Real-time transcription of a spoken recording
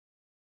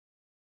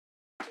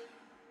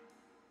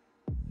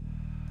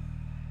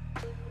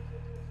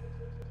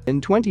In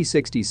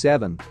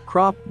 2067,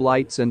 crop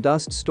blights and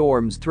dust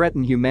storms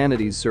threaten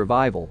humanity's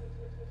survival.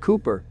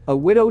 Cooper, a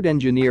widowed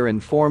engineer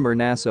and former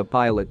NASA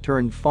pilot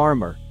turned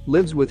farmer,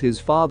 lives with his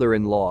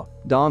father-in-law,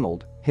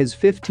 Donald, his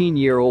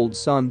 15-year-old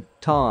son,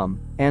 Tom,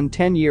 and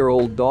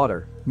 10-year-old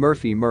daughter,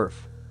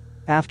 Murph.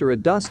 After a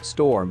dust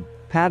storm,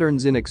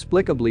 patterns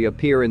inexplicably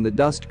appear in the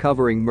dust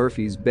covering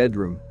Murphy's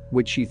bedroom,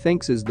 which she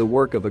thinks is the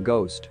work of a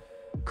ghost.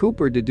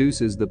 Cooper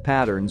deduces the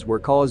patterns were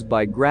caused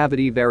by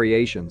gravity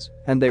variations,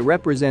 and they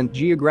represent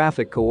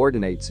geographic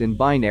coordinates in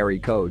binary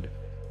code.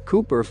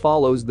 Cooper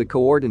follows the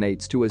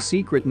coordinates to a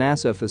secret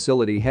NASA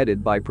facility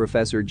headed by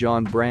Professor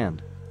John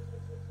Brand.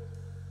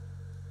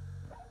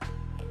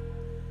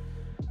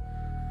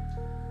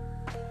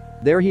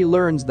 There he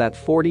learns that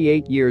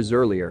 48 years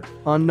earlier,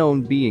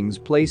 unknown beings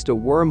placed a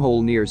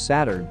wormhole near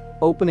Saturn,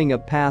 opening a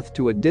path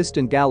to a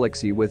distant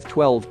galaxy with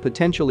 12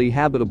 potentially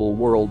habitable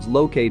worlds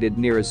located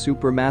near a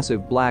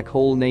supermassive black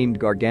hole named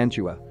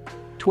Gargantua.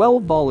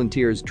 12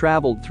 volunteers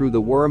traveled through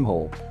the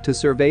wormhole to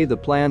survey the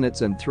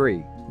planets, and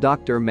 3,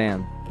 Dr.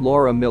 Mann,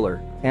 Laura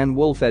Miller, and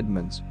Wolf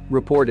Edmunds,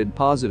 reported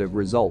positive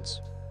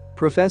results.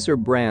 Professor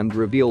Brand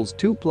reveals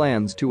 2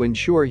 plans to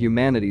ensure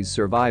humanity's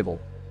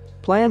survival.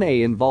 Plan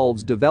A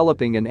involves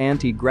developing an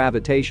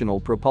anti-gravitational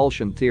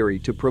propulsion theory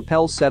to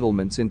propel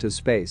settlements into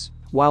space,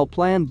 while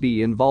Plan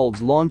B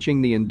involves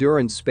launching the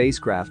Endurance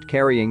spacecraft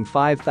carrying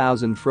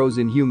 5,000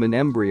 frozen human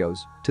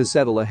embryos to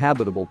settle a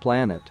habitable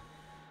planet.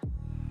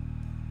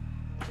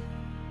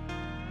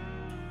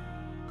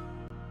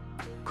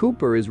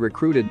 Cooper is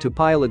recruited to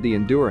pilot the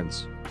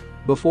Endurance.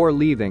 Before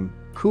leaving,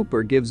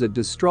 Cooper gives a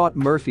distraught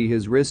Murphy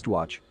his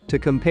wristwatch to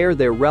compare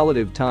their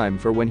relative time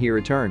for when he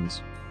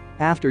returns.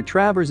 After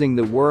traversing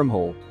the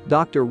wormhole,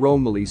 Dr.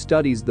 Romilly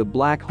studies the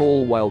black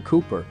hole while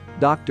Cooper,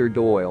 Dr.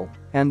 Doyle,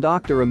 and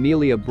Dr.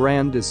 Amelia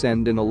Brand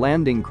descend in a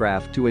landing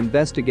craft to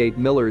investigate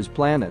Miller's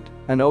planet,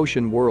 an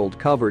ocean world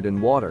covered in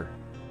water.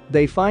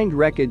 They find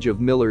wreckage of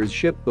Miller's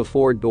ship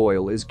before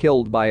Doyle is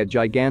killed by a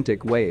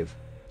gigantic wave.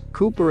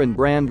 Cooper and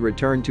Brand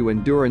return to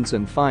Endurance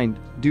and find,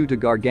 due to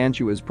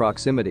Gargantua's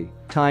proximity,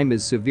 time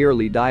is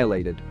severely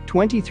dilated.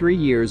 23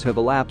 years have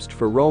elapsed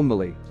for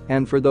Romilly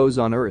and for those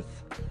on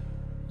Earth.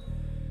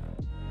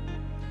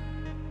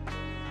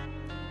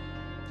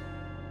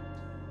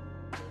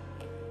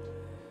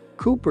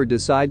 Cooper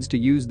decides to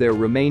use their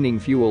remaining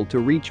fuel to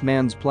reach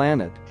Mann's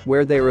planet,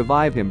 where they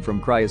revive him from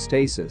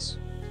cryostasis.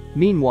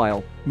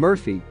 Meanwhile,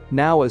 Murphy,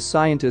 now a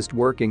scientist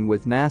working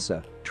with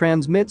NASA,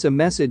 transmits a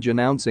message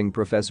announcing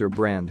Professor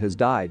Brand has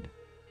died.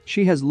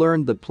 She has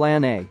learned that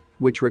Plan A,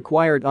 which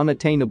required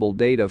unattainable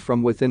data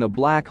from within a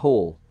black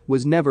hole,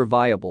 was never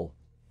viable.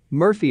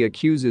 Murphy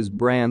accuses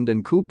Brand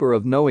and Cooper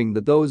of knowing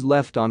that those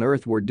left on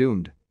Earth were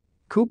doomed.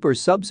 Cooper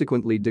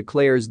subsequently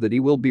declares that he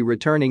will be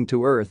returning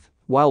to Earth,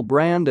 while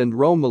Brand and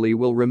Romilly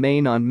will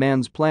remain on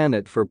Mann's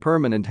planet for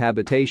permanent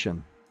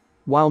habitation.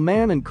 While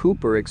Mann and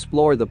Cooper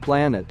explore the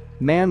planet,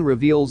 Mann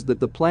reveals that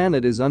the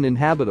planet is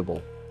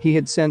uninhabitable. He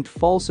had sent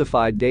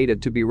falsified data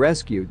to be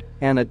rescued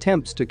and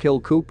attempts to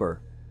kill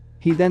Cooper.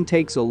 He then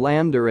takes a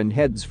lander and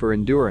heads for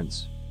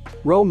Endurance.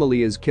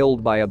 Romilly is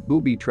killed by a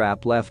booby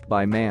trap left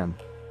by Mann.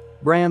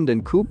 Brand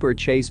and Cooper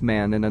chase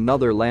Mann in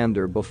another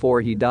lander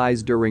before he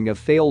dies during a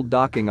failed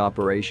docking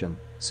operation,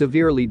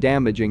 severely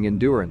damaging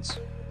Endurance.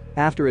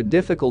 After a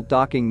difficult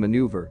docking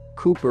maneuver,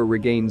 Cooper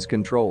regains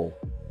control.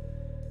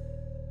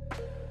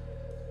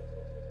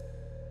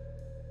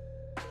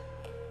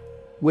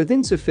 With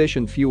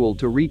insufficient fuel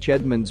to reach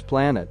Edmunds'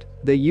 planet,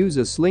 they use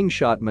a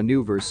slingshot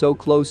maneuver so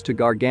close to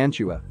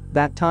Gargantua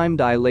that time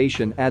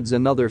dilation adds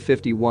another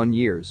 51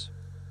 years.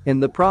 In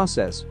the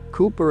process,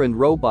 Cooper and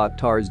robot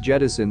TARS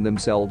jettison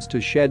themselves to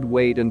shed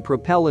weight and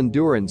propel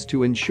Endurance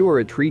to ensure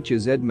it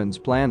reaches Edmunds'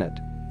 planet.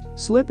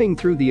 Slipping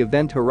through the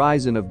event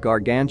horizon of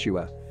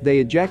Gargantua, they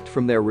eject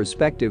from their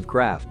respective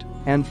craft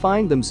and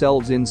find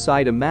themselves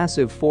inside a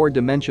massive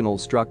 4-dimensional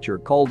structure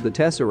called the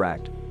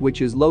Tesseract,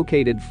 which is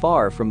located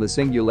far from the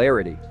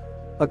singularity.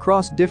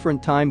 Across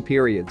different time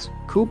periods,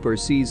 Cooper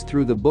sees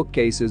through the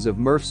bookcases of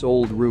Murph's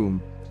old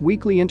room,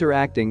 weakly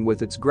interacting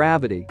with its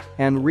gravity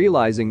and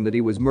realizing that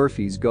he was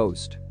Murphy's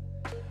ghost.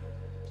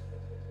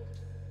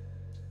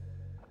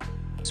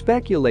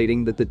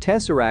 Speculating that the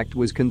Tesseract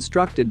was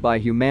constructed by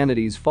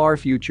humanity's far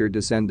future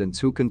descendants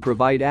who can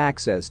provide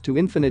access to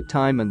infinite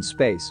time and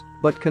space,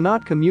 but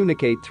cannot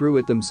communicate through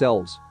it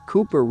themselves,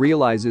 Cooper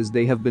realizes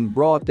they have been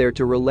brought there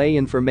to relay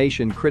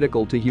information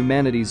critical to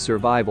humanity's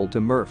survival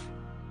to Murph.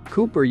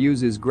 Cooper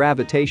uses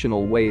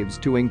gravitational waves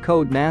to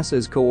encode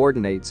NASA's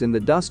coordinates in the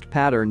dust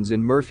patterns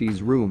in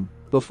Murphy's room,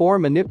 before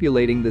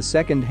manipulating the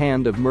second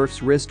hand of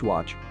Murph's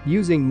wristwatch,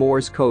 using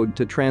Morse code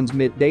to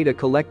transmit data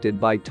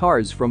collected by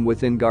TARS from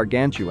within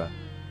Gargantua.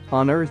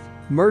 On Earth,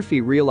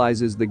 Murphy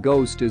realizes the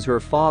ghost is her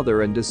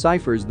father and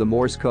deciphers the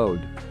Morse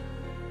code.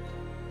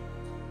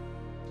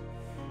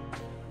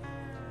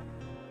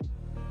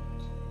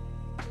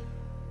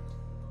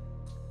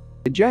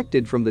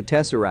 Ejected from the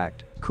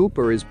Tesseract,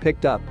 Cooper is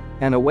picked up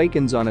and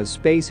awakens on a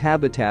space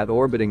habitat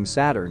orbiting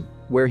Saturn,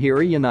 where he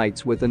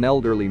reunites with an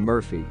elderly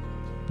Murphy.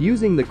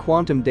 Using the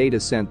quantum data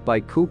sent by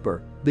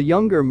Cooper, The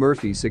younger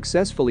Murphy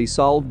successfully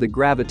solved the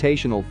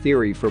gravitational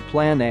theory for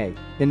Plan A,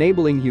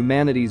 enabling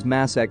humanity's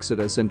mass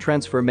exodus and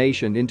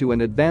transformation into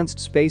an advanced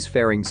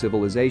spacefaring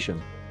civilization.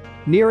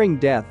 Nearing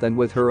death and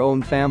with her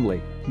own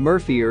family,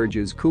 Murphy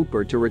urges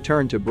Cooper to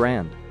return to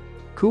Brand.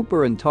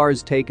 Cooper and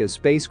TARS take a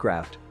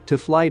spacecraft to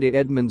fly to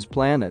Edmunds'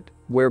 planet,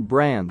 where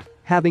Brand,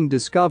 having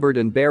discovered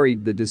and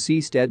buried the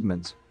deceased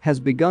Edmunds, has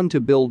begun to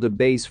build a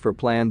base for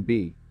Plan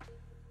B.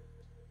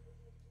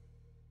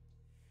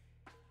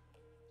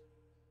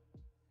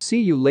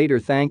 See you later.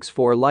 Thanks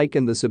for like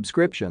and the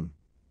subscription.